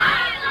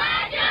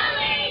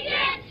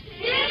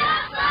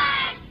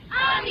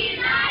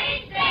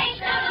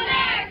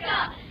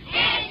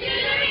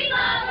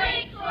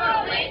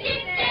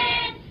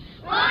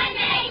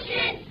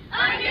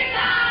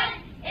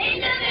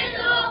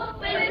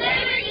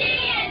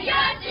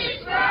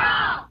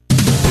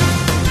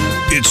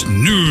It's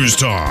news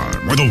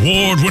time with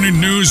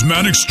award-winning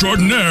newsman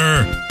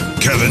extraordinaire,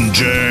 Kevin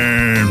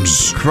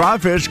James.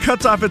 Crawfish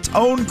cuts off its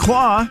own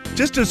claw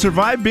just to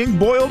survive being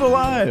boiled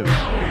alive.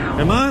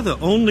 Am I the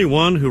only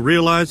one who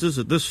realizes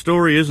that this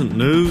story isn't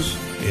news?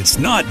 It's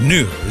not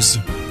news.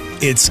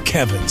 It's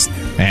Kevin's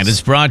news. And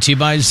it's brought to you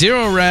by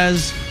Zero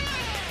Res.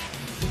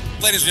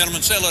 Ladies and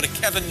gentlemen, say hello to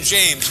Kevin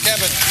James.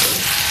 Kevin.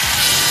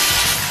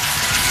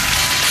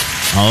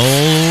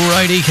 All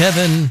righty,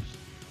 Kevin.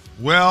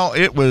 Well,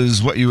 it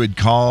was what you would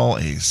call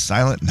a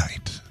silent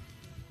night.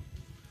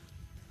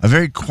 A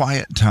very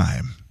quiet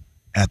time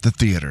at the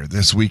theater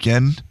this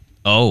weekend.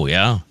 Oh,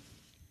 yeah.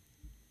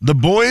 The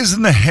Boys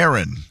and the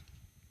Heron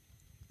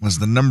was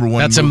the number one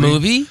That's movie. a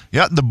movie?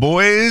 Yeah, The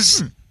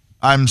Boys.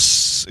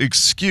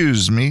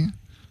 Excuse me.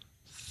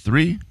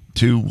 3,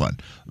 2, 1.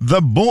 The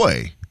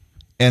Boy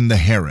and the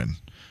Heron.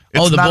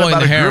 It's The not Boy and about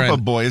the a Heron. group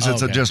of boys.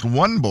 It's Okay. just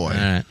one boy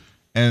All right.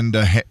 and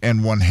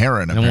one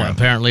heron, And apparently.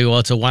 apparently, well,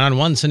 it's a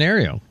one-on-one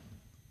scenario.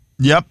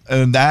 Yep,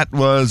 and that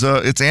was,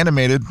 it's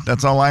animated.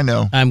 That's all I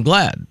know. I'm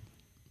glad.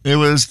 It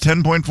was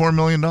 $10.4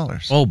 million.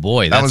 Oh,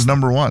 boy. That was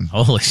number one.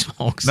 Holy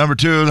smokes. Number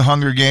 2, The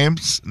Hunger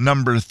Games.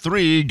 Number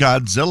 3,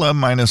 Godzilla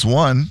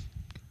 -1.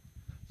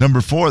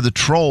 Number 4, The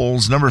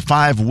Trolls. Number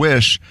 5,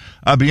 Wish.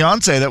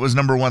 Beyonce, that was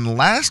number 1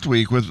 last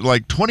week with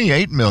like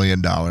 $28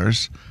 million.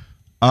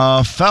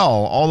 Fell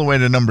all the way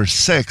to number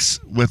 6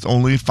 with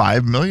only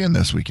 $5 million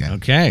this weekend.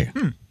 Okay.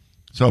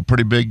 So a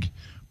pretty big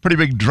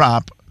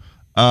drop.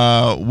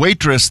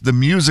 Waitress, the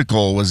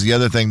musical, was the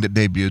other thing that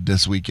debuted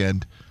this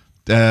weekend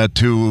to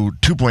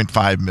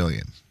 $2.5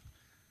 million.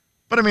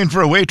 But I mean,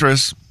 for a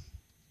waitress,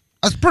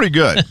 that's pretty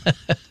good.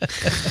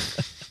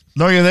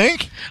 Don't you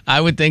think? I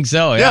would think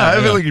so. Yeah, I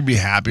Yeah. feel like you'd be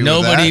happy with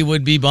that. Nobody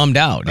would be bummed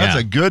out. That's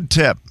yeah. a good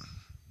tip.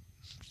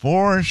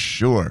 For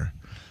sure.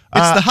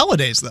 It's the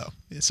holidays, though.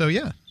 So,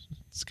 yeah,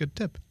 it's a good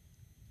tip.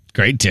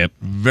 Great tip.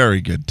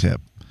 Very good tip.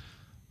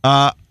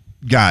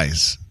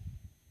 Guys,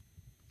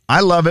 I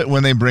love it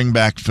when they bring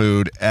back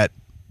food at,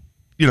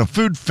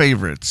 food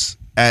favorites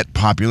at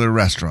popular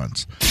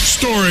restaurants.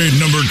 Story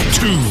number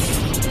 2.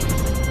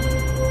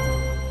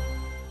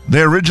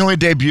 They originally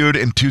debuted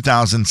in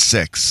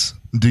 2006.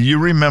 Do you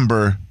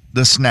remember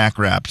the snack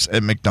wraps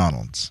at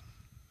McDonald's?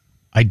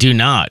 I do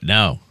not,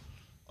 no.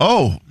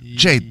 Oh,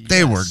 Jay,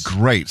 they were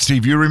great.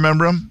 Steve, you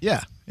remember them?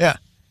 Yeah.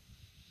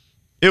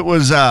 It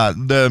was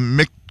the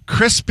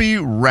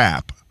McCrispy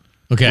wrap,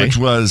 Okay. which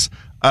was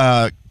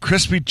a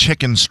crispy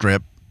chicken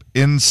strip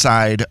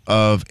inside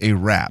of a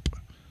wrap,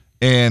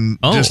 and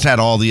just had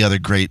all the other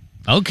great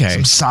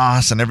some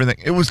sauce and everything.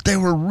 They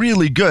were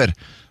really good.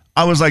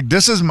 I was like,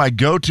 this is my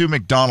go-to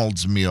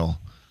McDonald's meal.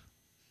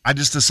 I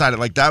just decided,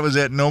 that was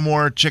it. No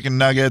more chicken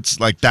nuggets.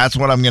 That's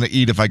what I'm going to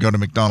eat if I go to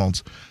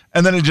McDonald's.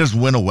 And then it just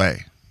went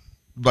away.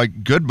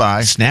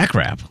 Goodbye. Snack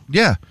wrap.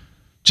 Yeah,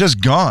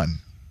 just gone.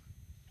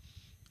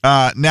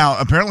 Now,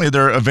 apparently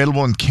they're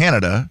available in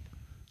Canada,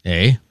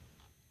 Hey.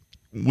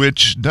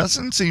 which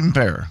doesn't seem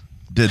fair.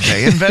 Did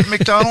they invent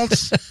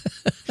McDonald's?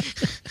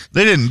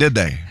 They didn't, did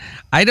they?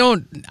 I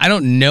don't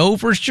know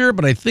for sure,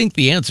 but I think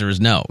the answer is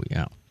no.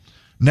 Yeah.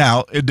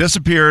 Now, it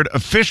disappeared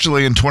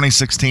officially in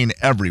 2016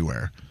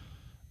 everywhere.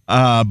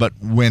 But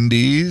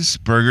Wendy's,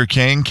 Burger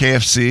King,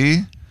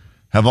 KFC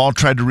have all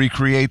tried to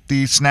recreate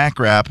the snack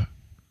wrap.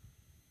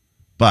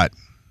 But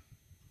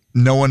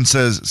no one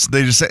says,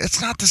 they just say,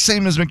 it's not the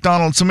same as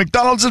McDonald's. So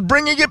McDonald's is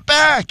bringing it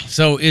back.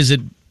 So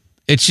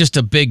it's just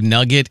a big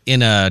nugget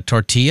in a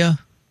tortilla?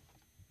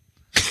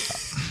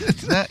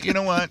 You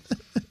know what?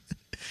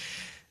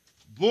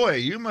 Boy,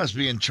 you must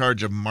be in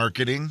charge of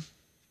marketing.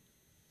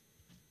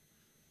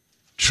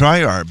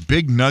 Try our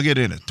big nugget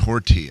in a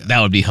tortilla.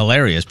 That would be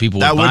hilarious. People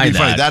would buy that. That would be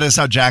funny. That is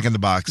how Jack in the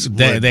Box would.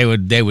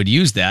 They would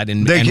use that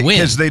and win.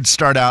 Because they'd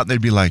start out,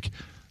 they'd be like,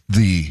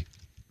 the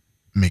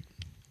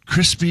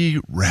McCrispy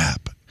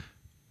wrap,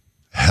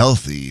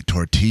 healthy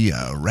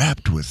tortilla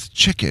wrapped with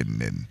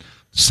chicken and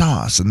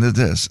sauce and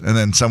this. And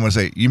then someone would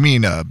say, you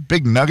mean a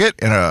big nugget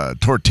in a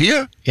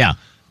tortilla? Yeah.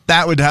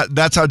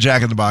 That's how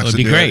Jack in the Box would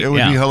be do great. it. It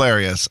would be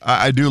hilarious.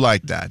 I do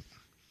like that.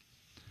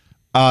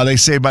 They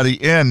say by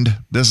the end,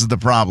 this is the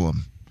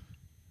problem.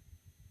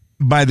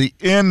 By the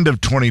end of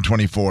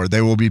 2024,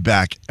 they will be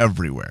back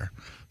everywhere.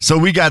 So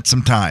we got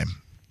some time.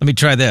 Let me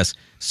try this.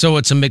 So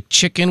it's a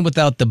McChicken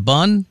without the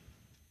bun?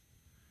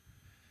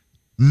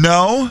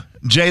 No,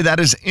 Jay,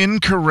 that is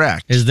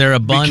incorrect. Is there a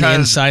bun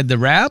inside the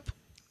wrap?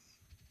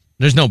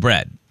 There's no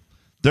bread.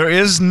 There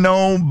is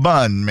no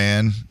bun,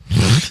 man.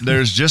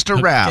 There's just a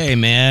wrap. Okay,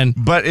 man.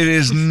 But it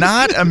is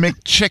not a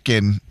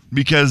McChicken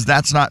because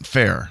that's not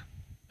fair.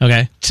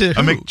 Okay.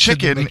 A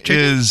McChicken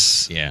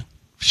is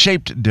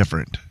shaped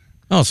different.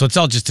 Oh, so it's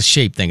all just a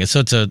shape thing. I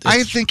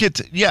think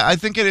it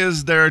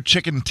is their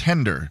chicken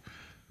tender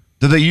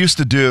that they used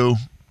to do.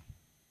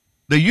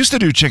 They used to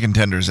do chicken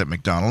tenders at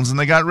McDonald's, and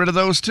they got rid of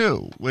those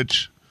too,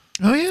 which...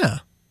 Oh, yeah.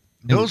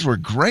 Those were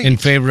great. In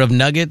favor of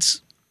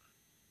nuggets?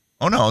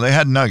 Oh, no, they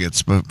had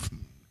nuggets, but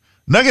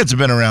nuggets have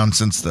been around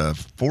since the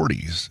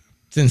 40s.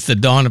 Since the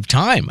dawn of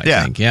time, I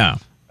think, yeah.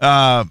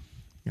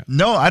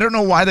 No, I don't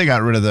know why they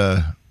got rid of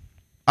the...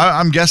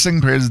 I'm guessing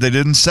because they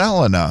didn't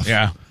sell enough.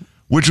 Yeah.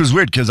 Which was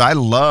weird because I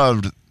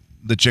loved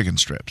the chicken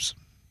strips.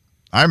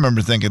 I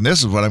remember thinking, this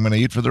is what I'm going to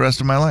eat for the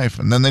rest of my life.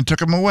 And then they took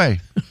them away.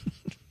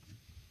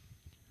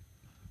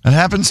 It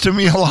happens to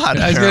me a lot.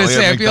 I was going to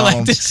say, I feel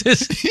like this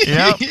is,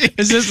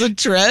 is this a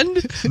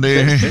trend?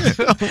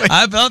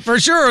 I felt for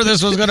sure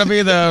this was going to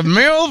be the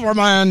meal for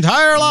my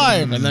entire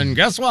life. And then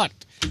guess what?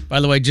 By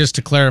the way, just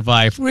to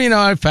clarify,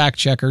 for, fact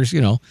checkers,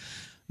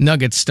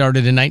 Nuggets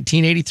started in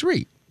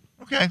 1983.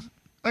 Okay.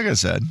 Like I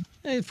said.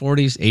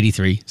 40s,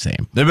 83,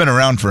 same. They've been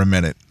around for a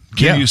minute.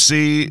 Can you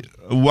see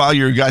while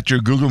you got your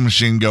Google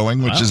machine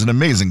going, which is an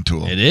amazing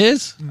tool? It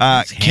is.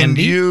 Can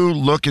you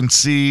look and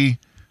see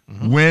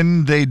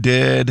when they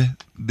did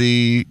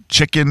the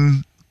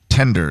chicken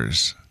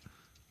tenders?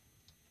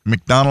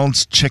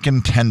 McDonald's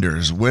chicken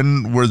tenders.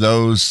 When were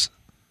those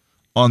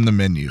on the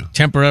menu?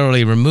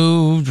 Temporarily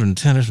removed from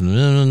tenders.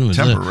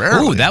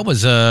 Temporarily? Oh, that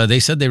was, they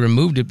said they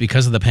removed it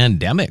because of the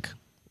pandemic.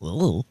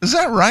 Ooh. Is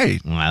that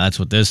right? Well, that's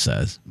what this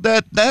says.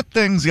 That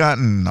thing's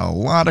gotten a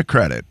lot of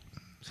credit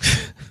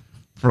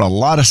for a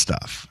lot of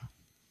stuff.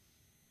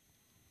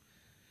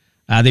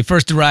 They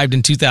first arrived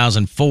in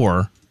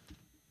 2004.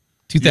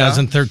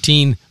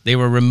 2013, they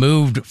were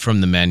removed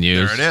from the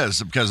menus. There it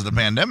is, because of the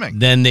pandemic.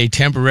 Then they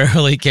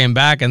temporarily came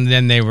back, and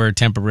then they were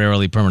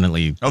temporarily,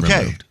 permanently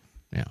removed.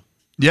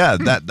 Yeah,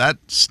 that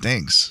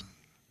stinks.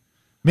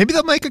 Maybe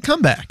they'll make a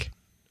comeback.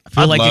 I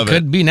feel like it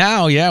could be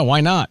now. Yeah,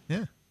 why not?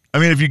 Yeah. I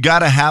mean, if you got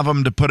to have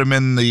them to put them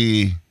in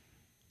the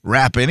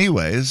wrap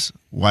anyways,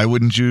 why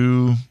wouldn't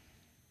you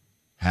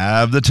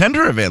have the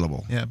tender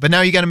available? Yeah, but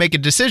now you got to make a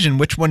decision.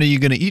 Which one are you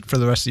going to eat for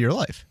the rest of your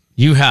life?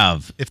 You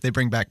have. If they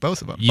bring back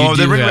both of them. If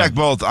they bring back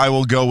both, I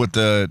will go with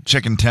the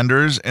chicken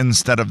tenders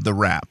instead of the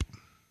wrap.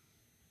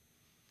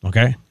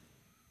 Okay.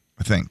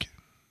 I think.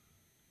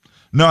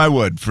 No, I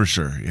would, for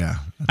sure, yeah.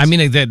 I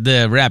mean,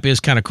 the wrap is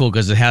kind of cool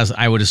because it has,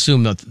 I would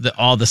assume, that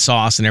all the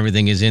sauce and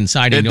everything is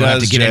inside. You don't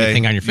have to get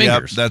anything on your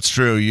fingers. Yep, that's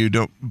true. You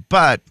don't.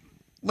 But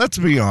let's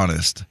be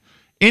honest.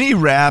 Any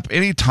wrap,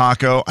 any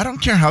taco, I don't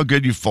care how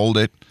good you fold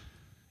it.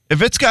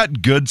 If it's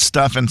got good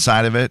stuff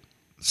inside of it,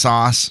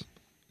 sauce,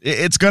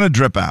 it's going to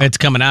drip out. It's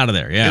coming out of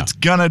there, yeah. It's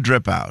going to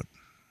drip out.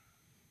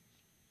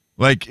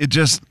 Like,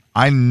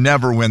 I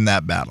never win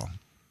that battle.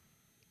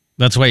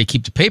 That's why you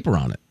keep the paper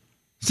on it.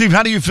 Steve,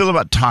 how do you feel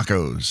about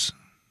tacos?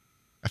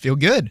 I feel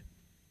good.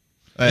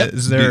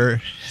 Is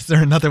there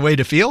another way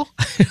to feel?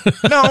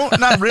 No,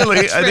 not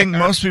really. I think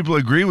most people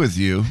agree with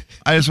you.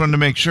 I just wanted to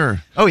make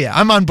sure. Oh, yeah.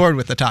 I'm on board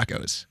with the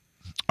tacos.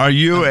 Are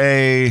you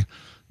the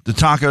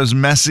tacos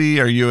messy?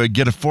 Are you a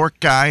get a fork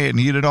guy and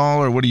eat it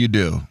all? Or what do you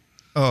do?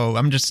 Oh,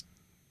 I'm just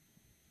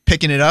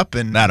picking it up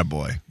and...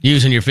 Attaboy.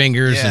 Using your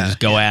fingers and just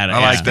go at it. I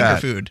like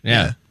that. Finger food.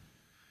 Yeah.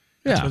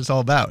 That's what it's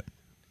all about.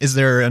 Is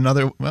there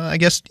another... Well, I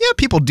guess,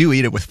 people do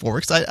eat it with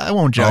forks. I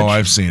won't judge. Oh,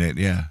 I've seen it,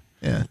 yeah.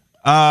 Yeah.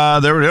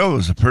 There it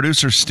goes.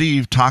 Producer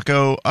Steve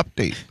taco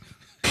update.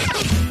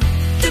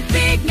 The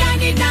big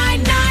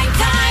 99.9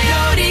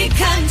 Coyote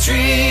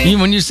Country.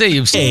 When you say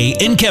you've Jay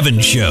and Kevin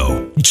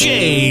Show.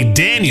 Jay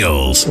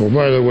Daniels. Oh,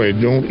 by the way,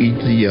 don't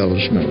eat the yellow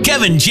snow.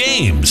 Kevin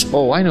James.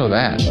 Oh, I know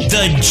that.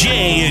 The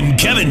Jay and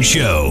Kevin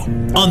Show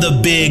on the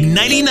big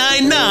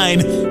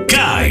 99.9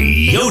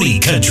 Coyote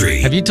Country.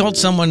 Have you told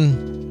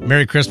someone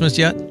Merry Christmas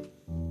yet?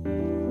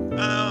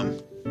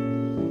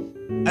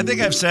 I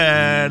think I've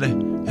said,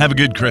 have a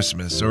good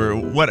Christmas, or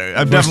what?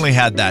 I've definitely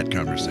had that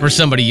conversation. For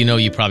somebody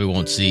you probably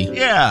won't see.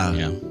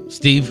 Yeah.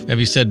 Steve, have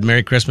you said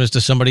Merry Christmas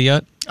to somebody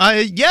yet?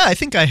 Yeah, I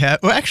think I have.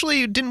 Well,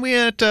 actually, didn't we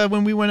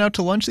when we went out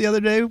to lunch the other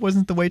day,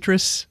 wasn't the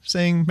waitress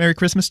saying Merry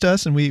Christmas to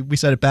us, and we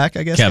said it back,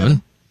 I guess?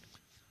 Kevin?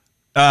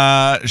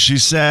 She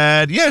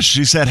said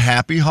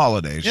Happy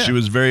Holidays. Yeah. She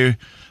was very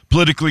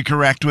politically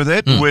correct with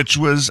it, which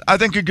was, I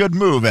think, a good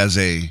move as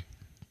a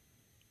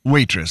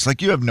waitress.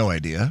 Like, you have no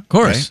idea. Of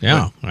course,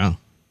 right? Yeah.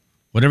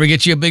 Whatever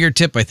gets you a bigger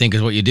tip, I think,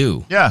 is what you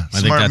do. Yeah,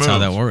 I think that's how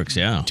that works,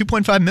 yeah.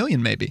 2.5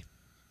 million, maybe.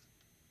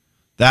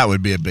 That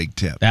would be a big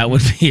tip. That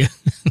would be a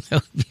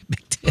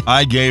big tip.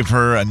 I gave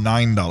her a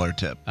 $9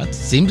 tip. That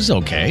seems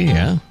okay,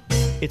 yeah.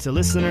 It's a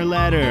listener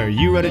letter.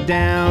 You wrote it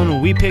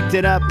down. We picked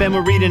it up and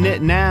we're reading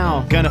it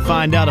now. Gonna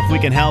find out if we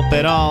can help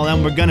at all.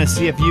 And we're gonna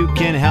see if you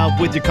can help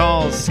with your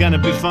calls. It's gonna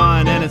be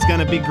fun and it's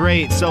gonna be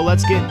great. So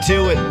let's get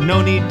to it.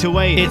 No need to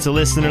wait. It's a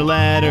listener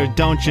letter,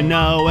 don't you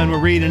know? And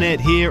we're reading it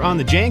here on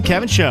the Jay and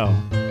Kevin Show.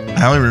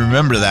 I only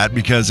remember that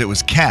because it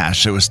was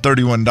cash. It was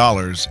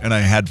 $31 and I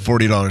had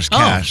 $40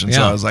 cash.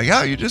 So I was like,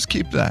 oh, you just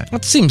keep that.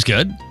 That seems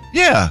good.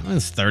 Yeah.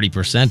 It's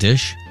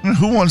 30%-ish.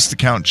 Who wants to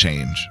count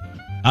change?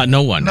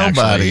 No one, Nobody.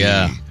 Actually,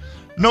 yeah.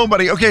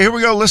 Nobody. Okay, here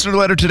we go. Listener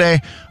letter today.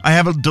 I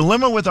have a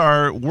dilemma with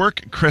our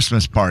work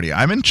Christmas party.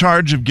 I'm in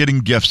charge of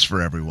getting gifts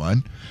for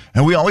everyone,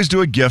 and we always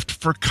do a gift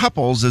for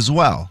couples as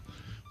well.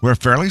 We're a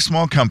fairly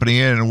small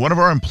company, and one of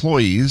our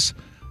employees,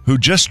 who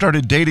just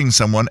started dating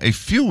someone a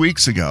few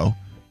weeks ago,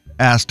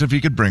 asked if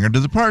he could bring her to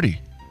the party.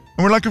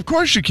 And we're like, of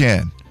course you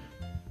can.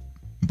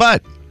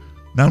 But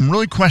now I'm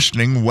really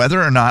questioning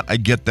whether or not I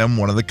get them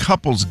one of the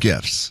couple's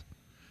gifts.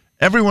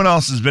 Everyone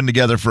else has been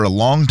together for a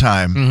long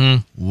time.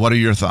 Mm-hmm. What are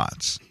your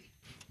thoughts?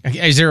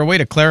 Is there a way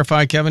to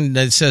clarify, Kevin,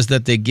 that says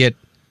that they get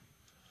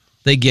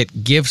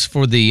gifts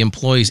for the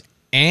employees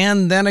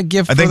and then a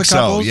gift for the couples?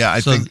 I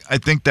think so. Yeah, I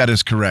think that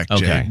is correct,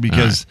 Jay,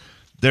 because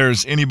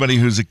there's anybody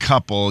who's a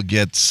couple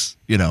gets,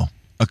 a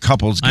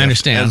couple's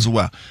gift as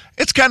well.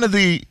 It's kind of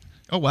the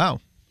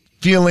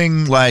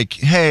feeling like,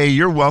 hey,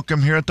 you're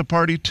welcome here at the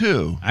party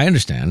too. I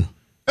understand.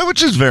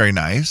 Which is very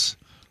nice.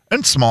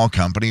 And small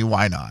company,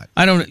 why not?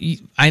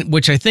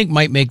 Which I think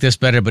might make this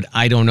better, but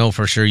I don't know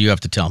for sure. You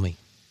have to tell me.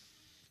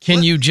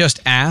 Can you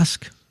just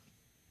ask?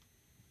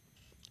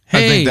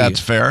 Hey, I think that's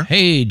fair.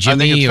 Hey,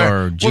 Jimmy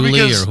or Julie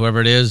or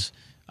whoever it is.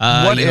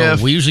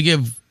 We usually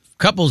give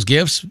couples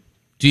gifts.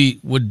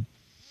 Would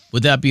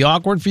that be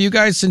awkward for you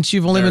guys since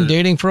you've only been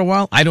dating for a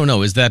while? I don't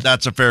know.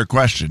 That's a fair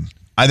question.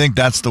 I think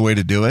that's the way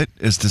to do it,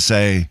 is to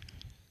say,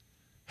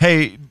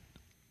 hey,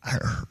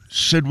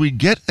 should we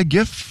get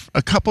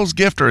a couple's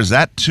gift, or is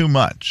that too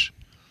much?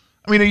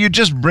 I mean, are you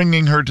just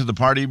bringing her to the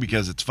party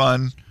because it's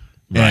fun?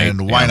 Right.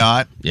 And why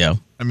not? Yeah.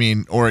 I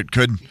mean, or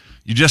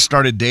you just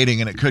started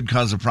dating and it could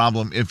cause a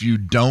problem if you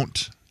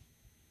don't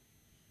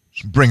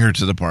bring her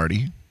to the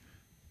party.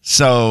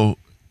 So,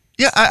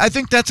 yeah, I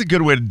think that's a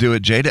good way to do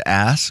it, Jay, to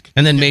ask.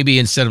 And then maybe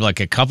instead of like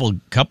a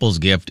couple's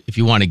gift, if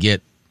you want to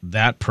get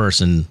that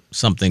person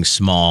something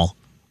small,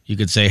 you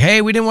could say,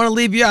 hey, we didn't want to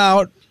leave you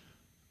out.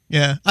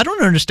 Yeah. I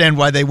don't understand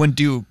why they wouldn't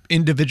do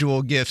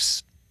individual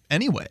gifts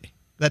anyway.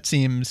 That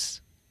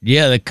seems...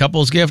 Yeah, the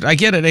couple's gift. I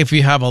get it if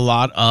you have a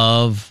lot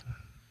of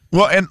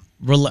long-time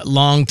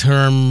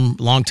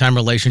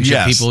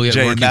relationship people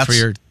Jay, working for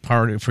your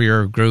party, for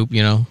your group,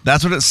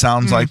 That's what it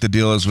sounds like the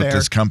deal is with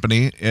this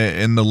company.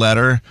 In the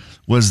letter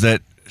was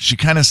that she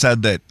kind of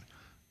said that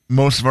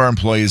most of our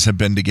employees have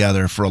been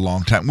together for a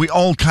long time. We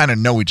all kind of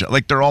know each other.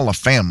 Like, they're all a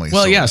family.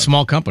 Well,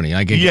 small company.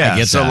 I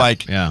get so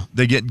that.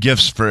 They get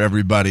gifts for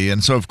everybody.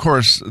 And so, of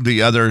course,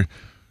 the other,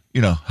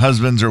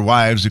 husbands or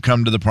wives who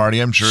come to the party,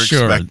 I'm sure.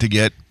 Expect to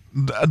get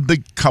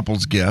the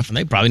couple's gift. And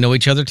they probably know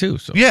each other, too.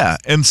 So. Yeah.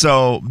 And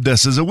so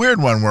this is a weird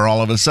one where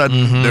all of a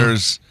sudden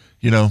there's,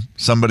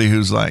 somebody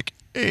who's like,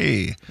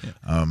 hey,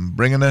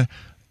 bringing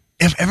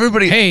if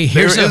everybody,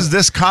 is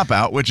this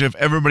cop-out, which if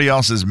everybody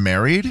else is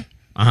married,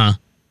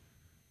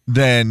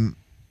 then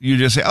you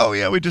just say, oh,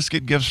 yeah, we just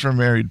get gifts for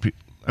married people.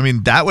 I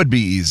mean, that would be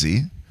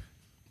easy.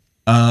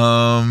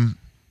 I'm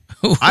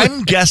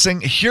guessing,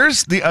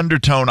 here's the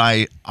undertone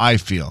I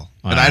feel,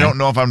 and I don't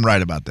know if I'm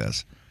right about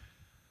this.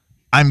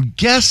 I'm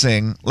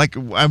guessing,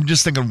 I'm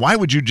just thinking, why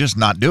would you just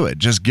not do it?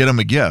 Just get them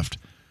a gift.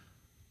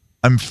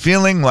 I'm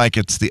feeling like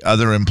it's the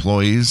other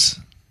employees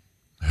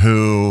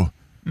who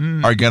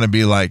are going to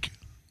be like,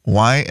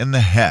 why in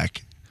the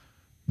heck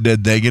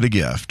did they get a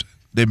gift?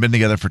 They've been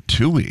together for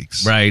 2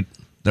 weeks. Right.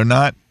 They're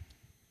not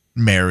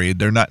married.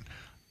 They're not.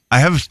 I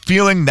have a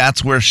feeling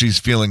that's where she's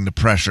feeling the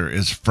pressure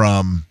is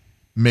from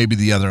maybe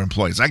the other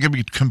employees. I could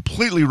be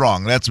completely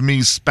wrong. That's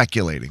me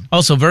speculating.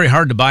 Also, very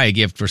hard to buy a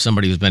gift for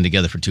somebody who's been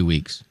together for 2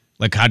 weeks.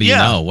 Like, how do you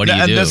know? What do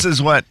you do? And this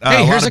is what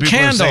hey, a here's lot of a people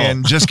candle. are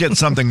saying. Just get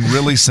something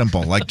really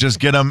simple. Like, just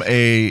get them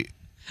a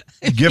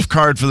gift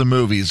card for the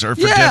movies or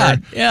for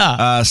dinner.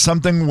 Yeah.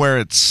 Something where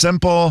it's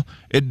simple.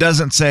 It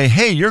doesn't say,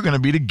 hey, you're going to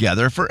be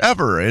together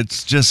forever.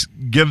 It's just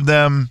give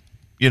them,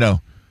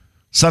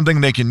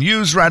 something they can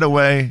use right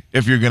away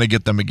if you're going to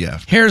get them a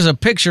gift. Here's a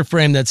picture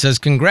frame that says,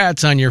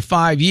 congrats on your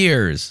 5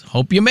 years.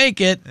 Hope you make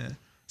it. Yeah.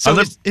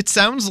 So it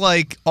sounds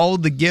like all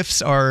the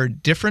gifts are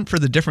different for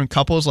the different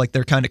couples, like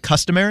they're kind of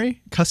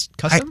customary?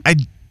 Custom? I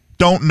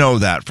don't know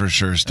that for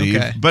sure, Steve.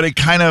 Okay. But it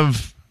kind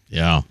of...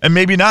 Yeah. And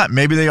maybe not.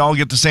 Maybe they all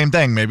get the same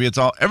thing. Maybe it's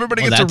all...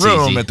 Everybody gets a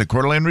room at the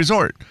Coeur d'Alene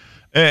Resort.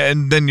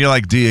 And then you're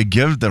like, do you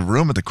give the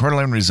room at the Coeur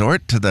d'Alene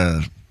Resort to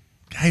the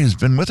guy who's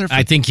been with her for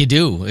I think you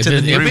do. If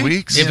 3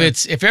 weeks?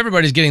 If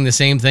everybody's getting the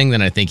same thing,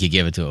 then I think you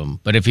give it to them.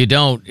 But if you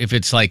don't, if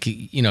it's like,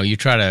 you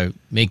try to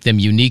make them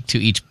unique to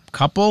each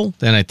couple,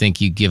 then I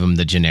think you give them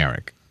the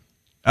generic.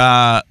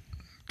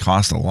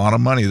 Cost a lot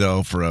of money,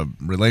 though, for a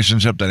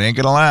relationship that ain't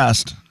going to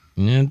last.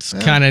 It's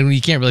kind of,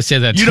 you can't really say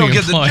that to your employee.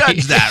 You don't get to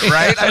judge that,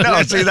 right? I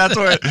know. See, that's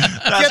where...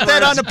 Get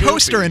that on a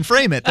poster and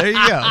frame it. There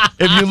you go.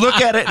 If you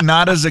look at it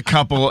not as a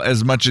couple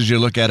as much as you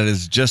look at it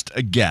as just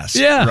a guest,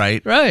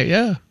 right? Right,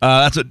 yeah.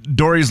 That's what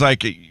Dory's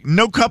like,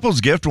 no couple's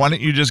gift. Why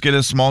don't you just get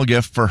a small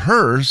gift for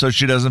her so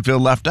she doesn't feel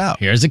left out?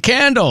 Here's a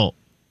candle.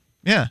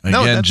 Yeah.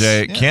 Again,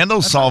 Jay,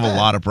 candles solve a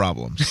lot of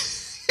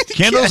problems.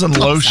 Candles and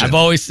lotion. I've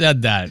always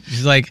said that.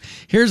 She's like,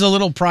 here's a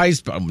little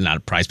not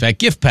a prize pack,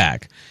 gift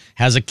pack.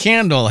 Has a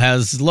candle,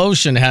 has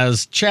lotion,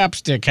 has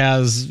chapstick,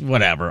 has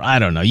whatever. I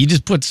don't know. You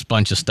just put a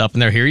bunch of stuff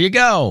in there. Here you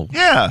go.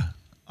 Yeah.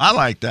 I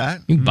like that.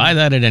 You can buy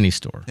that at any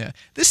store. Yeah.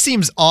 This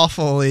seems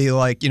awfully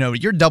like,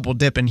 you're double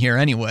dipping here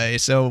anyway.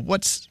 So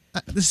what's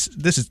this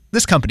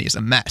company is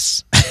a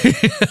mess.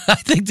 I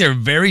think they're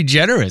very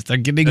generous. They're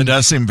getting. It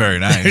does seem very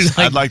nice.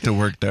 I'd like to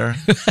work there.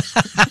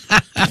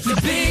 The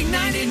big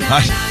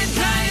 99.9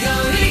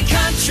 Coyote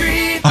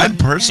Country. I'm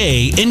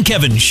personally Jay and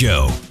Kevin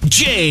Show.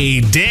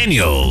 Jay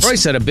Daniels. Roy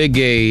said a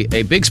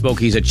big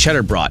Smokey's a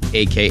cheddar brat,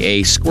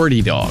 a.k.a.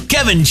 Squirty Dog.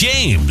 Kevin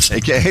James.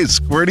 a.k.a.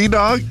 Squirty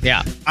Dog?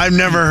 Yeah. I've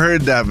never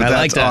heard that, but I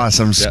that's like that.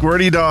 awesome. Yeah.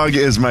 Squirty Dog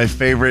is my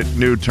favorite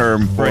new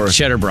term For a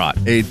cheddar brat.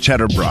 A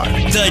cheddar brat.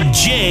 The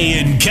Jay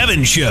and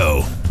Kevin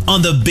Show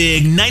on the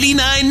big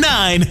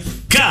 99.9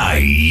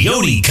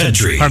 Coyote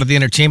Country. Part of the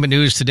entertainment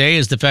news today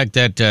is the fact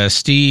that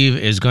Steve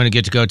is going to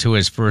get to go to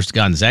his first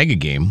Gonzaga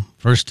game.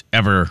 First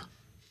ever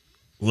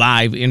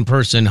live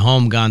in-person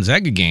home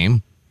Gonzaga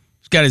game.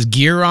 He's got his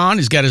gear on.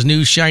 He's got his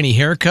new shiny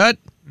haircut.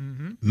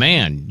 Mm-hmm.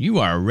 Man, you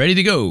are ready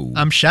to go.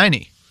 I'm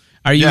shiny.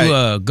 Are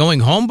you going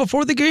home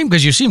before the game?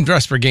 Because you seem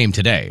dressed for game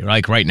today,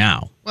 like right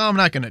now. Well, I'm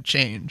not going to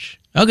change.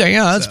 Okay,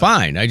 yeah, that's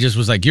fine. I just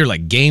was like, you're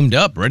like gamed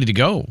up, ready to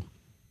go.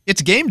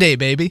 It's game day,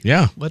 baby.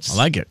 Yeah, I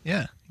like it.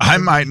 Yeah. I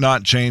might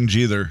not change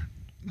either.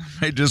 I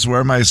might just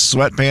wear my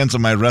sweatpants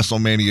and my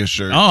WrestleMania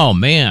shirt. Oh,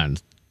 man.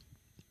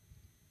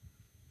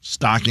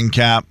 Stocking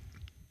cap.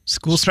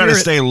 School Trying to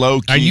stay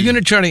low key. Are you going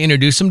to try to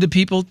introduce them to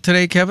people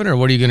today, Kevin, or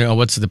what are you going to?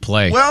 What's the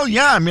play? Well,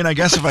 yeah. I mean, I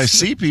guess if I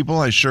see people,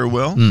 I sure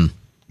will.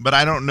 But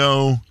I don't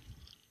know.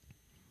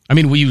 I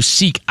mean, will you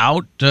seek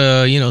out,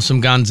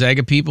 some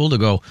Gonzaga people to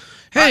go?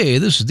 Hey,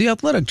 this is the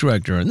athletic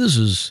director, and this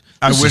is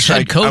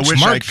head coach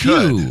Mark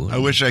Few. I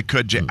wish I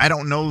could. I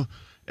don't know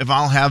if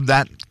I'll have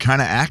that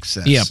kind of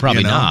access. Yeah,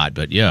 probably not.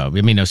 But yeah, I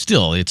mean,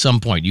 still, at some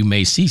point, you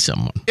may see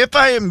someone. If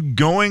I am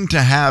going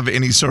to have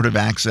any sort of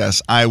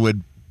access, I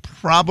would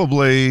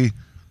probably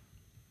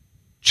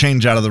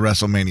change out of the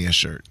WrestleMania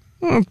shirt.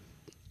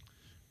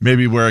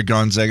 Maybe wear a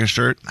Gonzaga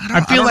shirt.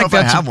 I feel like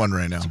I have one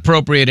right now.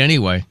 Appropriate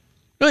anyway.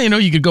 Well,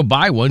 you could go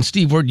buy one.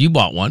 Steve, you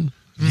bought one.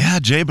 Yeah,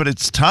 Jay, but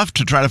it's tough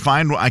to try to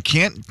find one. I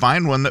can't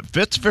find one that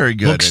fits very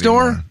good.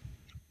 Bookstore?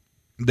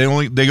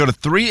 Anymore. They go to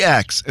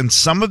 3X, and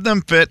some of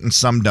them fit and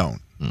some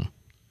don't.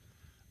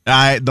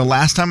 The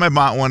last time I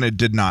bought one, it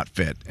did not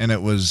fit, and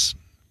it was,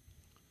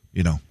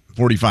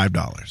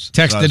 $45.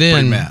 Text it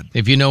in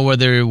if you know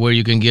where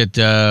you can get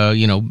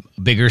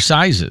bigger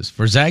sizes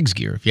for Zags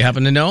gear. If you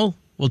happen to know,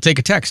 we'll take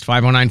a text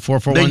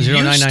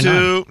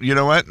 509-441-0999. You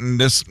know what? And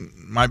this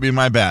might be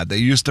my bad. They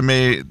used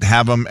to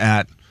have them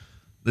at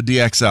the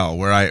DXL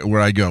where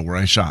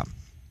I shop.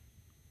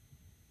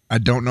 I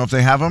don't know if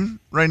they have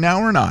them right now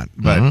or not,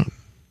 but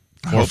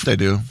I hope they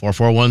do.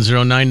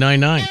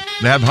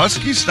 441-0999. They have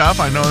Husky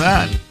stuff. I know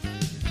that.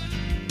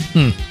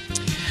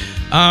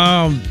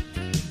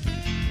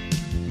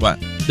 What?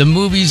 The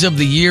movies of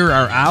the year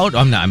are out.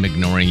 I'm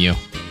ignoring you.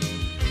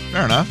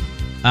 Fair enough.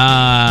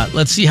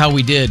 Let's see how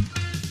we did.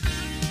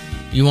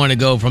 You want to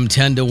go from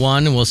 10 to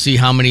 1, and we'll see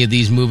how many of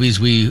these movies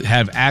we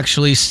have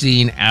actually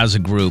seen as a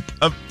group.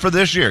 For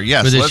this year,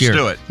 yes. Let's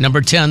do it. Number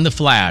 10, The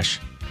Flash.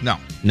 No.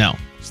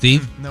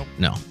 Steve? Nope.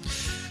 No.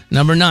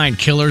 Number 9,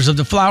 Killers of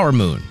the Flower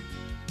Moon.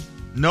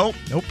 Nope.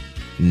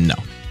 No.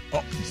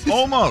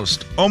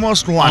 Almost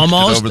watched it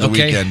over the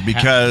weekend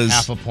because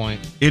half a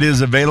point. It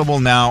is available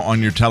now on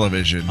your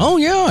television. Oh,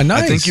 yeah,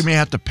 nice. I think you may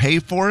have to pay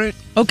for it.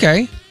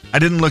 Okay. I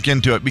didn't look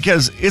into it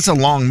because it's a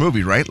long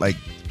movie, right? Like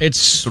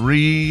it's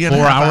 3.5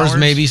 hours,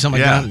 maybe,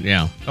 something like that.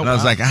 Yeah. And I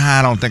was like,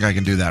 I don't think I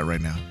can do that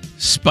right now.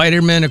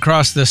 Spider-Man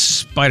Across the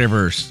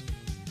Spider-Verse.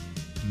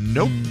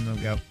 Nope.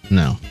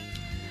 No.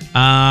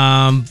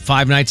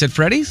 Five Nights at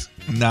Freddy's?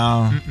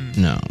 No.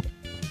 No.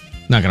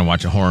 Not going to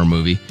watch a horror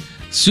movie.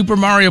 Super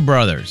Mario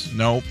Brothers.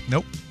 Nope.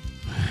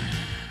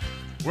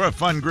 We're a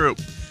fun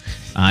group.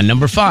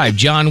 Number 5,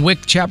 John Wick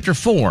Chapter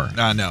 4.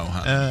 No.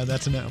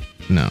 That's a no.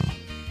 No.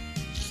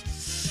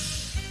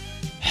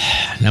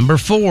 Number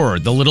 4,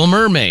 The Little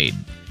Mermaid.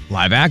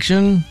 Live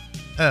action?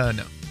 No.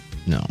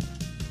 No.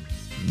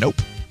 Nope.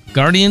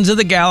 Guardians of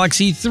the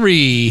Galaxy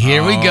 3.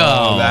 Here we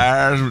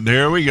go.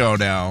 There we go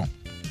now.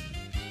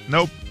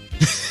 Nope.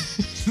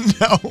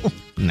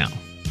 No.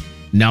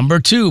 Number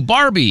 2,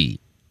 Barbie.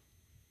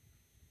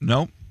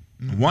 Nope.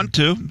 Want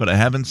to, but I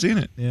haven't seen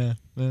it. Yeah.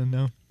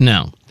 No.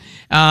 No.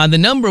 The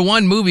number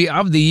 1 movie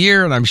of the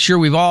year, and I'm sure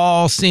we've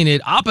all seen it,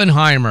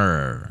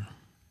 Oppenheimer.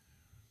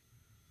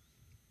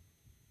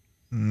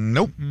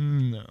 Nope.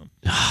 No.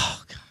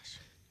 Oh, gosh.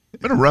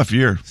 It's been a rough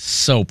year.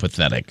 So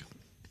pathetic.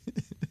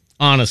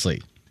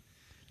 Honestly.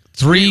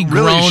 3 really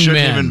grown shouldn't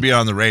men. even be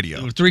on the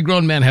radio. 3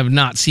 grown men have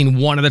not seen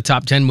one of the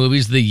top 10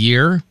 movies of the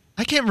year.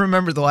 I can't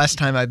remember the last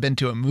time I've been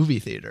to a movie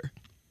theater.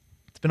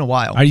 It's been a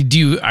while. Are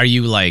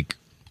you like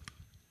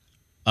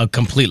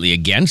completely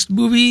against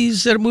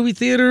movies at movie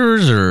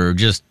theaters or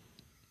just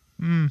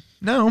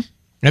No.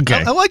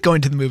 Okay. I like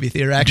going to the movie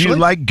theater, actually. Do you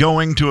like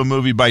going to a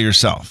movie by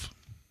yourself?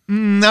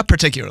 Not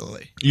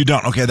particularly. You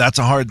don't? Okay, that's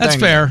a hard thing. That's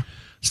fair.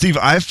 Steve,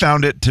 I've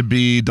found it to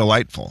be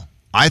delightful.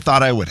 I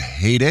thought I would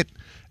hate it.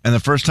 And the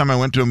first time I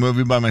went to a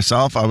movie by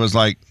myself, I was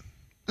like,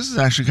 this is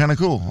actually kind of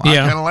cool. I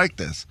kind of like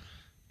this.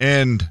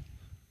 And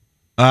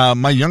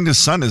my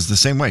youngest son is the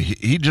same way.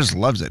 He just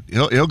loves it.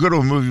 He'll go to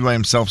a movie by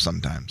himself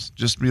sometimes.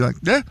 Just be like,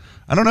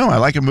 I don't know. I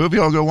like a movie.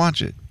 I'll go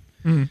watch it.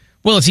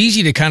 Well, it's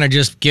easy to kind of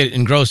just get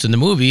engrossed in the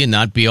movie and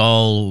not be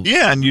all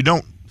and you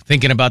don't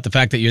Thinking about the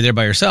fact that you're there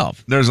by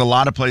yourself. There's a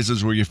lot of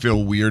places where you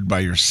feel weird by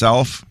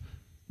yourself.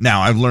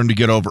 Now, I've learned to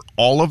get over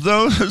all of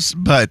those,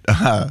 but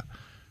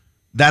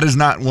that is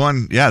not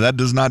one. Yeah, that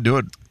does not do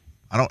it.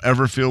 I don't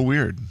ever feel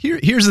weird.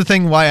 Here's the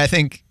thing why I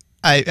think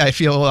I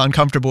feel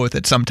uncomfortable with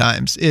it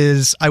sometimes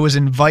is I was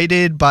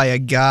invited by a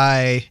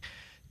guy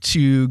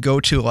to go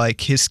to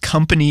like his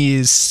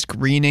company's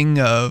screening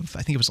of,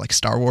 I think it was like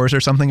Star Wars or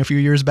something a few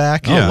years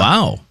back. Oh,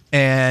 wow.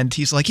 And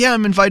he's like, yeah,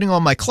 I'm inviting all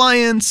my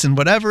clients and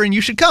whatever, and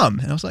you should come.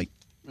 And I was like,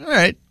 all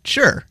right,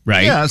 sure.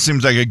 Right. Yeah, it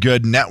seems like a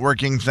good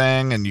networking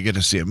thing, and you get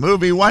to see a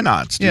movie. Why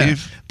not,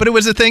 Steve? Yeah. But it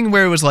was a thing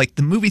where it was like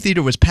the movie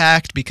theater was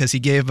packed because he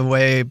gave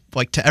away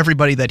like to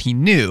everybody that he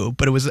knew,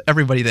 but it was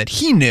everybody that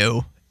he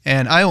knew,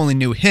 and I only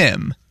knew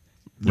him.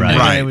 Right.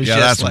 And it was yeah,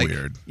 just that's like,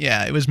 weird.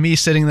 Yeah, it was me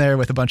sitting there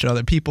with a bunch of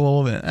other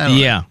people. And I don't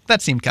know.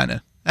 That seemed kind of,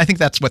 I think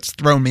that's what's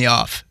thrown me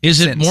off. Is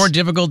it more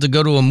difficult to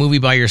go to a movie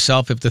by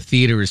yourself if the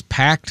theater is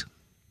packed?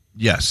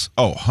 Yes.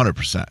 Oh,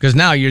 100%. Because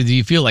now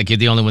you feel like you're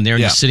the only one there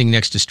and you're sitting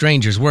next to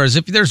strangers. Whereas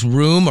if there's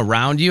room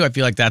around you, I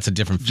feel like that's a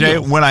different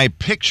feel. Jay, when I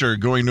picture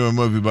going to a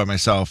movie by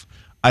myself,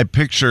 I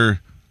picture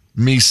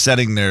me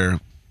sitting there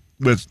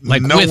with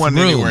like no with one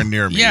room. anywhere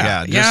near me.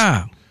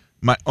 Yeah.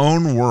 My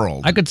own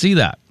world. I could see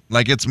that.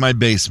 Like it's my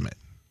basement.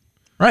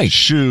 Right.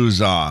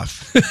 Shoes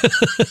off.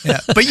 Yeah.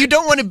 But you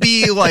don't want to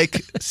be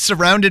like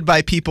surrounded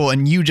by people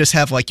and you just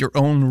have like your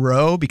own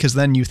row because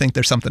then you think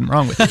there's something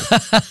wrong with you.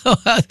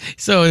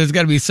 So there's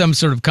got to be some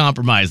sort of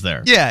compromise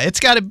there. Yeah.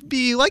 It's got to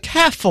be like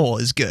half full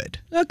is good.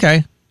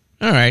 Okay.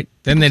 All right.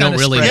 Then they don't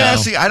really know. Yeah,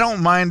 see, I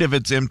don't mind if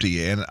it's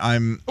empty and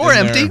I'm Or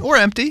empty.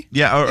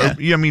 Yeah,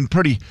 I mean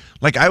pretty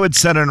like I would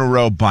sit in a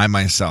row by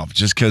myself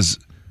just because,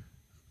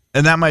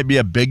 and that might be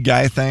a big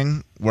guy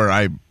thing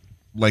where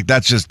like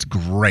that's just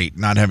great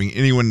not having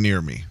anyone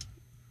near me.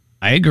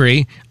 I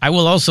agree. I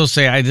will also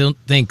say I don't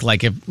think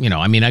like if,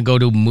 I go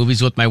to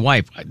movies with my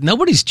wife.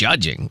 Nobody's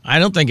judging. I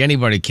don't think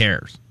anybody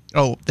cares.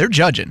 Oh, they're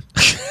judging.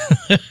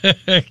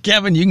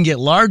 Kevin, you can get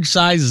large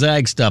size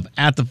Zag stuff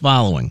at the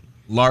following.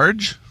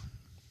 Large?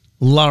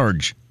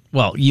 Large.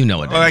 Well, you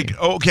know it. Like,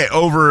 okay,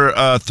 over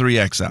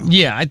 3XL.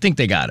 Yeah, I think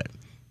they got it.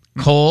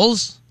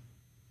 Kohl's.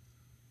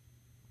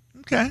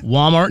 Okay.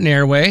 Walmart and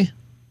Airway.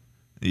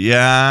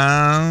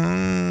 Yeah.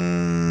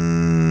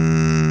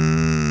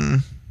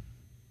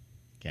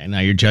 Okay, now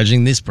you're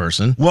judging this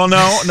person. Well, no,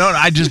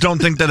 I just don't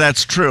think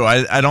that's true.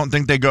 I don't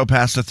think they go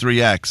past a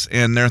 3X,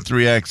 and their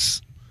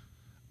 3X,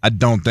 I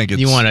don't think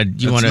it's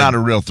not a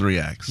real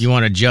 3X. You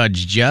want to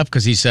judge Jeff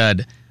because he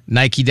said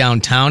Nike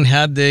downtown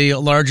had the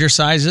larger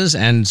sizes,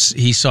 and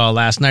he saw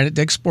last night at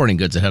Dick's Sporting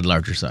Goods that had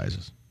larger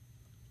sizes.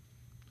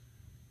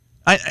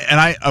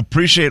 I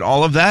appreciate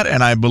all of that,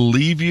 and I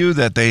believe you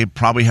that they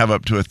probably have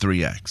up to a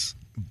 3X.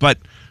 But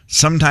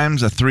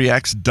sometimes a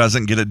 3X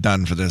doesn't get it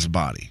done for this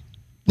body.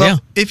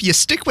 Well, if you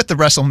stick with the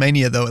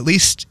WrestleMania, though, at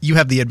least you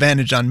have the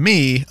advantage on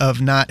me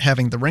of not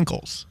having the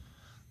wrinkles.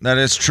 That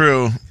is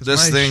true.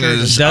 This thing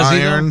is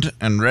ironed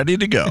and ready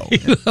to go.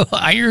 You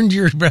ironed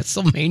your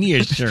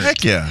WrestleMania shirt.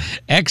 Heck yeah.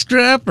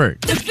 Extra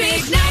effort. The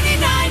big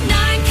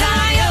 99.9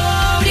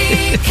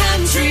 Coyote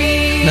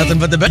Country. Nothing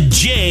but the best.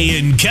 Jay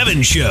and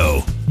Kevin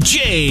Show.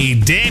 Jay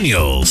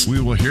Daniels. We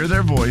will hear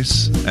their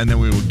voice, and then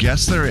we will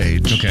guess their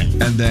age. Okay.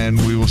 And then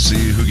we will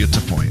see who gets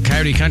a point.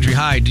 Coyote Country,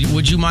 hi.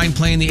 Would you mind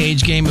playing the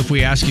age game if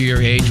we ask you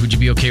your age? Would you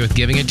be okay with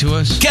giving it to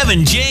us?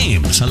 Kevin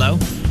James. Hello?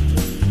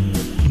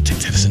 I'll take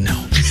that as a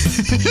no.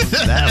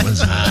 That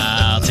was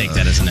I'll take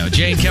that as a no.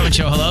 Jay and Kevin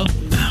Show, hello?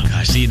 Oh,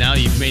 gosh, see, now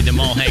you've made them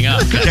all hang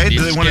up. Okay,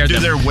 do they want to do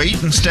their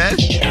weight instead?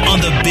 On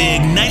the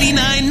big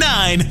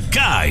 99.9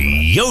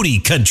 Coyote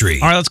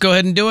Country. All right, let's go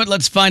ahead and do it.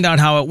 Let's find out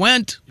how it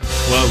went.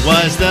 What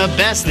was the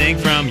best thing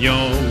from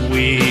your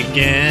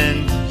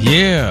weekend?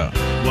 Yeah.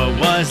 What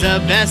was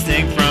the best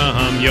thing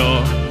from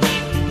your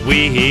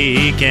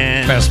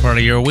weekend? Best part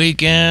of your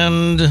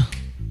weekend.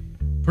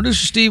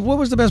 Producer Steve, what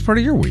was the best part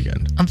of your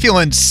weekend? I'm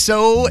feeling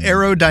so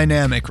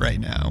aerodynamic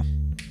right now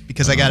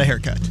because I got a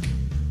haircut.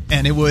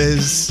 And it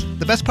was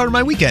the best part of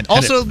my weekend.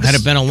 Had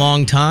it been a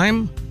long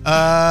time?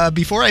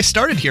 Before I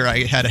started here,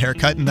 I had a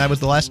haircut, and that was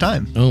the last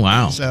time. Oh,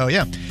 wow. So,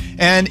 yeah.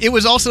 And it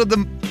was also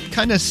the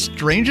kind of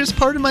strangest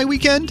part of my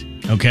weekend.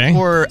 Okay.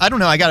 Or, I don't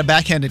know, I got a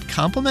backhanded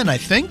compliment, I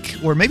think.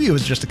 Or maybe it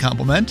was just a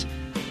compliment.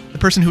 The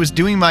person who was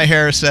doing my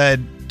hair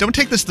said, don't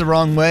take this the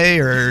wrong way,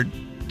 or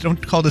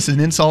don't call this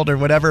an insult or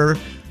whatever,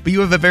 but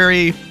you have a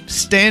very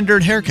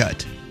standard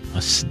haircut.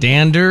 A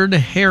standard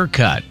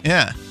haircut.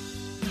 Yeah.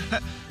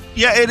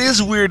 Yeah, it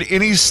is weird.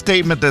 Any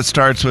statement that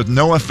starts with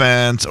no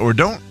offense or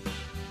don't.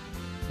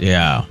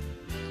 Yeah.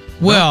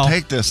 Well, don't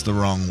take this the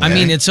wrong way. I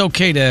mean, it's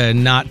okay to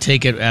not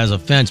take it as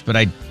offense, but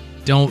I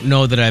don't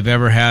know that I've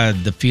ever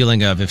had the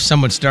feeling of if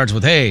someone starts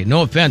with, hey,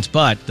 no offense,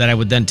 but that I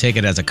would then take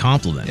it as a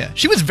compliment. Yeah.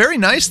 She was very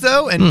nice,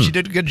 though, and she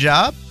did a good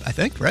job, I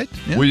think, right?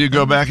 Yeah. Will you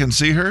go back and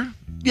see her?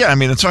 Yeah, I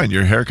mean, it's fine.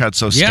 Your haircut's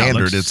so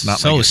standard. It's not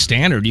so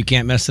standard. You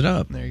can't mess it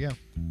up. There you go.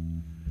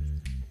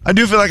 I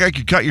do feel like I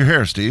could cut your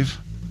hair, Steve.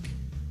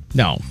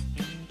 No,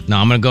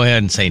 I'm going to go ahead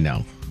and say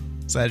no.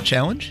 Is that a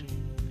challenge?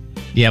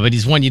 Yeah, but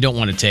it's one you don't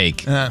want to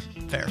take.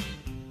 Fair.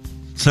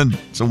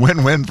 It's a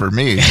win-win for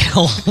me.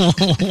 How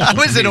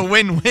is it a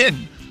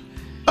win-win?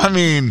 I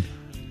mean,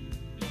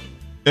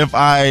 if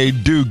I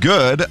do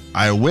good,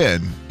 I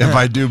win. If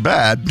I do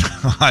bad,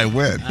 I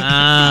win.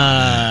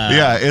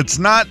 Yeah, it's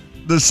not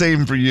the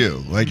same for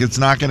you. Like, it's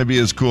not going to be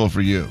as cool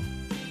for you.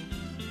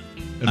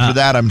 And for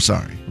that, I'm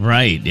sorry.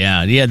 Right,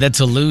 yeah. Yeah, that's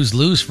a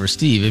lose-lose for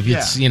Steve. If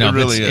it's, it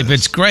really if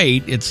it's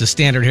great, it's a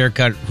standard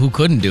haircut. Who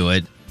couldn't do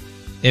it?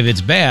 If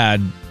it's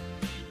bad,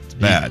 it's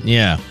bad.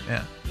 Yeah.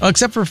 Oh,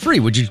 except for free.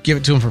 Would you give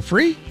it to him for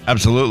free?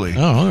 Absolutely.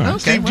 Oh, all right.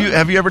 Okay, Steve,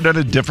 have you ever done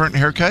a different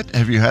haircut?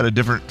 Have you had a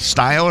different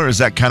style, or is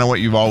that kind of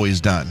what you've always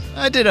done?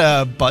 I did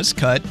a buzz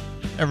cut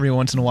every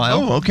once in a while.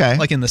 Oh, okay.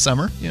 Like in the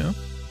summer,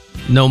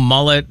 No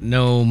mullet,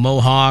 no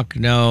mohawk,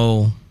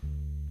 no,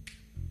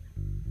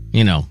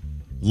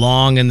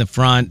 long in the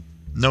front.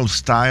 No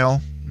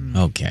style.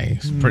 Okay.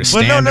 Pretty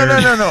standard.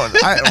 No.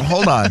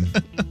 Hold on.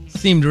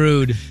 Seemed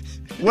rude.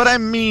 What I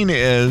mean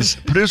is,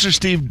 producer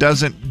Steve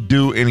doesn't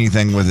do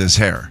anything with his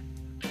hair.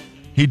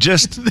 He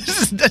just...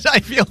 I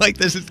feel like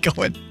this is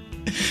going...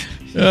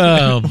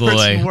 Oh,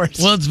 boy. Worse.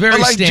 Well, it's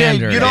very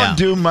standard. Jay, you don't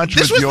do much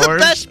with yours. This was the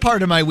best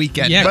part of my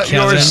weekend. Yeah, but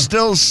Kevin. yours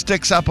still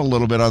sticks up a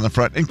little bit on the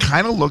front and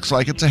kind of looks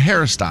like it's a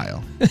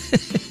hairstyle.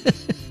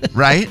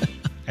 Right?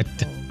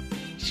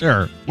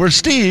 Sure. Where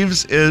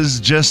Steve's is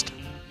just...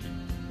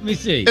 Let me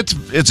see.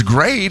 It's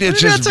great. It's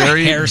just that's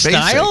very a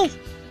hairstyle. basic.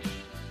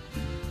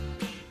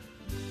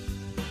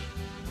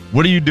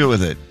 What do you do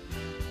with it?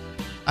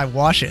 I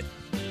wash it.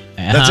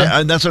 That's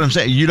it. That's what I'm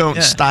saying. You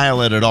don't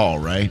style it at all,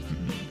 right?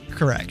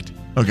 Correct.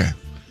 Okay.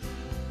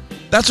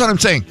 That's what I'm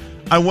saying.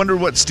 I wonder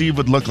what Steve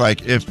would look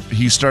like if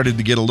he started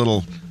to get a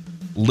little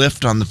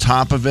lift on the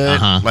top of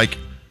it. Like,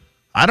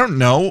 I don't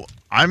know.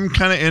 I'm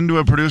kind of into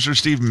a producer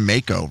Steve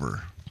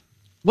makeover.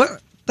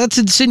 What? That's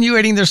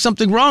insinuating there's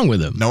something wrong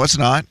with him. No, it's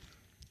not.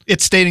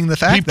 It's stating the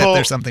fact that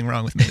there's something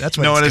wrong with me. That's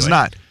what No, it's it is doing.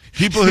 not.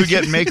 People who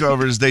get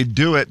makeovers, they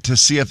do it to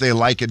see if they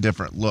like a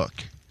different look.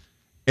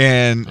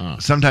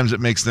 And sometimes it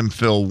makes them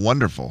feel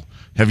wonderful.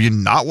 Have you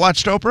not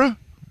watched Oprah?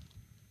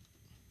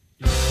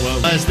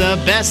 What was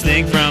the best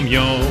thing from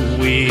your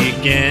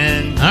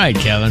weekend? All right,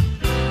 Kevin.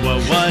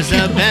 What was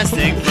the best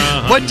thing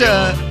from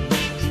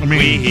your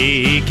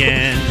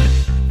weekend?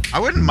 I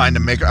wouldn't mind a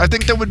makeover. I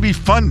think that would be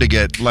fun to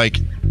get, like,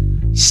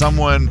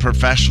 someone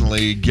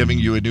professionally giving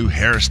you a new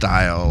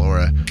hairstyle,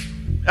 or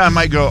I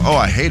might go, oh,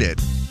 I hate it,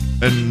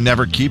 and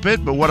never keep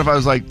it. But what if I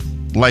was like,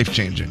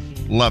 life-changing?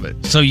 Love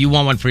it. So you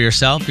want one for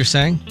yourself, you're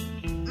saying?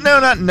 No,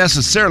 not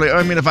necessarily.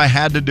 I mean, if I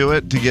had to do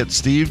it to get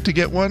Steve to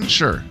get one,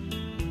 sure.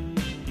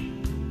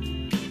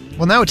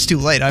 Well, now it's too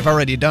late. I've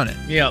already done it.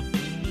 Yep.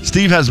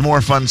 Steve has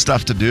more fun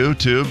stuff to do,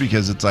 too,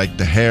 because it's like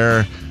the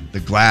hair, the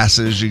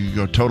glasses. You could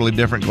go totally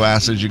different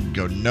glasses. You could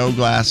go no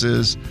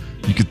glasses.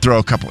 You could throw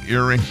a couple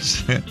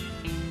earrings in.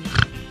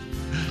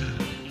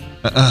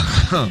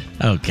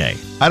 Okay.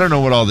 I don't know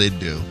what all they'd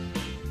do.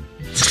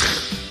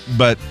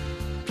 But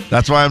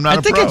that's why I'm not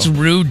a pro. I think it's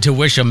rude to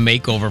wish a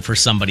makeover for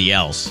somebody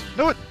else. You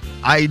know what?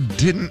 I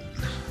didn't.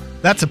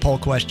 That's a poll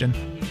question.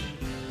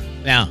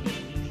 Yeah.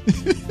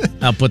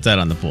 I'll put that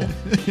on the poll.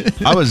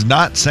 I was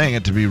not saying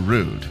it to be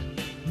rude.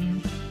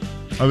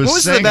 I was What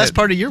was the saying best it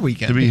part of your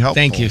weekend? to be helpful.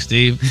 Thank you,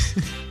 Steve.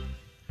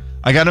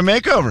 I got a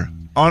makeover.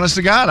 Honest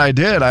to God, I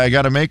did. I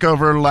got a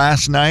makeover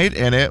last night,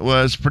 and it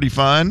was pretty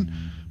fun.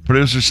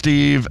 Producer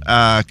Steve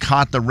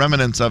caught the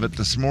remnants of it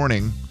this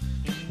morning,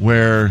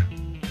 where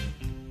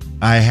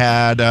I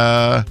had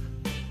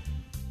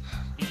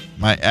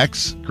my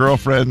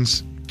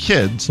ex-girlfriend's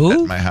kids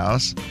at my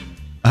house.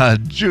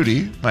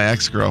 Judy, my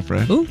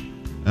ex-girlfriend. Who?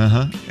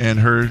 And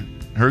her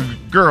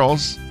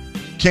girls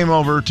came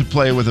over to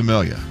play with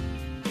Amelia.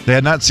 They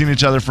had not seen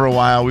each other for a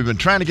while. We've been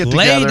trying to get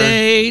together.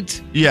 Play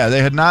date. Yeah,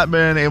 they had not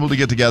been able to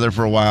get together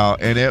for a while,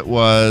 and it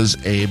was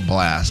a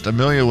blast.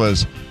 Amelia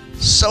was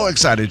so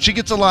excited. She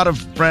gets a lot of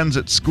friends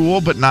at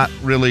school, but not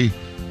really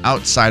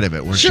outside of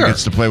it, where she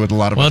gets to play with a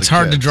lot of Well, other it's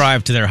hard kids. to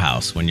drive to their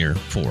house when you're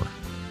 4.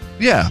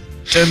 Yeah,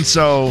 and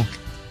so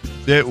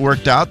it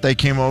worked out. They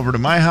came over to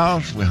my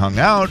house. We hung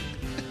out.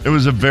 It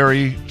was a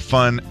very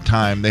fun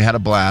time. They had a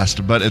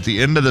blast, but at the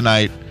end of the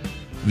night,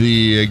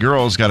 the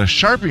girls got a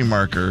Sharpie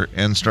marker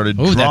and started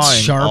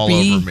drawing all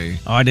over me.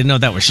 Oh, I didn't know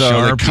that was so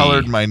Sharpie. They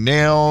colored my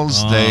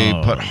nails. Oh. They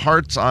put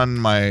hearts on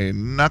my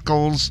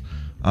knuckles.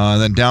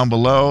 Then down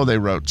below, they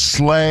wrote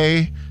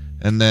sleigh.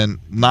 And then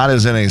not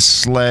as in a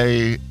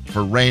sleigh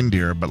for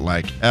reindeer, but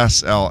like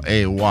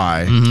SLAY.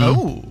 Mm-hmm.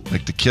 Oh.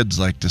 Like the kids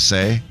like to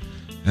say.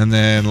 And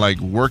then like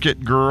work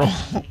it, girl.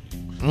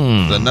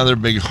 With another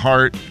big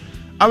heart.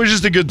 I was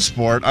just a good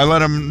sport. I let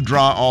them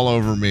draw all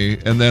over me.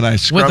 And then I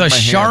scrubbed my With a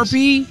hands.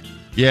 Sharpie?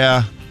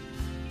 Yeah.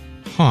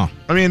 Huh.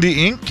 I mean,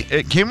 the ink,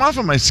 it came off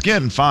of my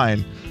skin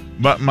fine,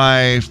 but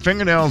my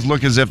fingernails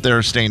look as if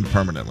they're stained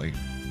permanently.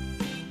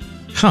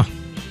 Huh.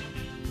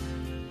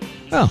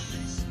 Well,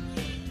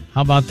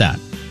 how about that?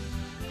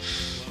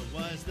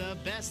 What was the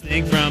best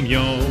thing from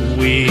your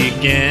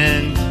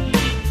weekend?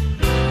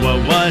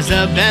 What was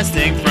the best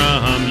thing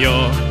from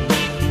your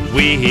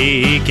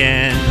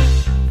weekend?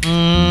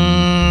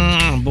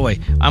 Boy,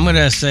 boy. I'm going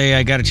to say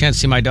I got a chance to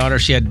see my daughter.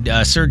 She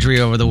had surgery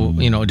during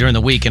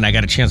the week, and I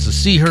got a chance to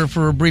see her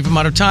for a brief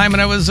amount of time,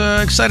 and I was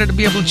excited to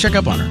be able to check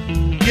up on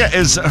her. Yeah,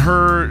 is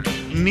her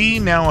knee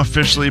now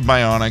officially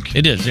bionic?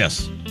 It is,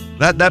 yes.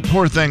 That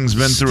poor thing's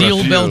been through a few.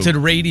 Steel-belted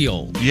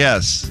radial.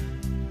 Yes.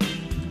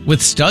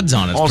 With studs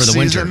on it All for the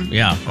season? winter.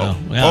 Yeah.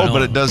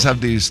 But it does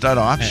have the stud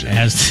option. It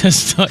has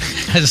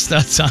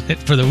studs on it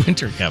for the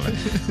winter, Kevin.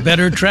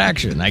 Better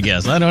traction, I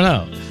guess. I don't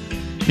know.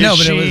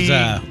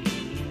 It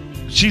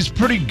was... She's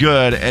pretty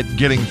good at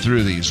getting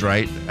through these,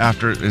 right?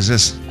 Is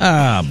this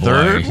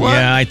third one?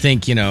 Yeah, I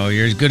think, you're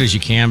as good as you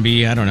can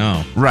be. I don't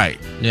know. Right.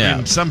 Yeah.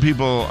 And some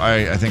people,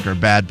 I think, are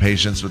bad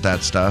patients with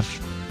that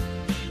stuff.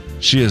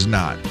 She is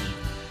not.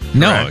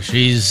 No, correct?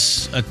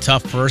 She's a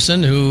tough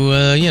person who,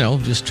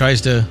 just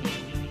tries to...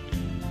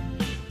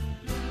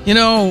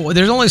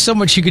 there's only so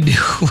much you can do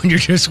when you're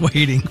just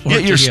waiting.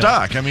 You're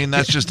stuck. I mean,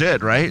 that's just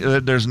it, right?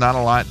 There's not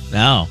a lot.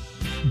 No.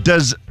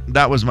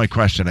 That was my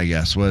question, I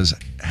guess, was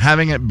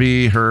having it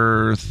be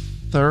her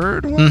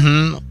third one?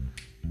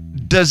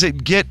 Mm-hmm. Does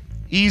it get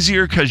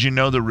easier because you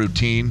know the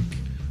routine?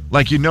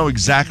 Like, you know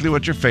exactly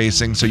what you're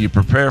facing, so you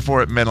prepare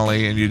for it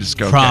mentally, and you just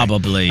go,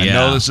 probably, okay, I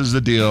know this is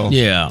the deal.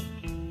 Yeah.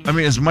 I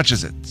mean, as much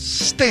as it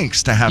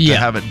stinks to have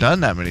it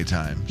done that many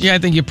times. Yeah, I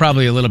think you're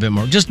probably a little bit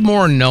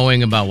more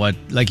knowing about what,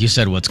 like you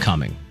said, what's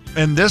coming.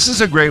 And this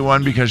is a great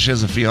one because she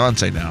has a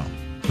fiance now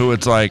who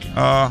it's like,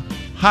 hi,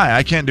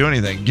 I can't do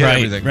anything. Get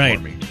everything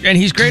for me. And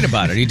he's great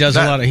about it. He does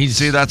a lot of,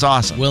 that's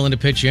awesome. Willing to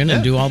pitch in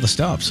and do all the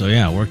stuff. So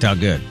yeah, it worked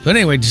out good. But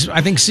anyway, I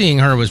think seeing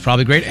her was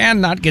probably great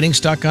and not getting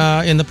stuck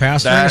in the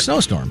past during a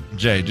snowstorm.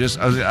 Jay,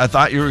 I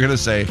thought you were going to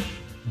say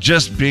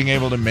just being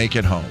able to make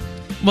it home.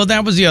 Well,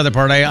 that was the other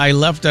part. I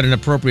left at an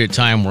appropriate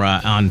time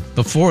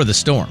before the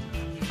storm.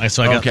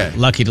 So I got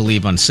lucky to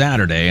leave on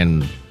Saturday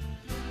and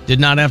did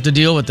not have to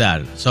deal with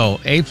that. So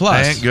A+.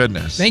 Thank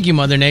goodness. Thank you,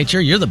 Mother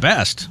Nature. You're the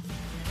best.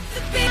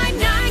 The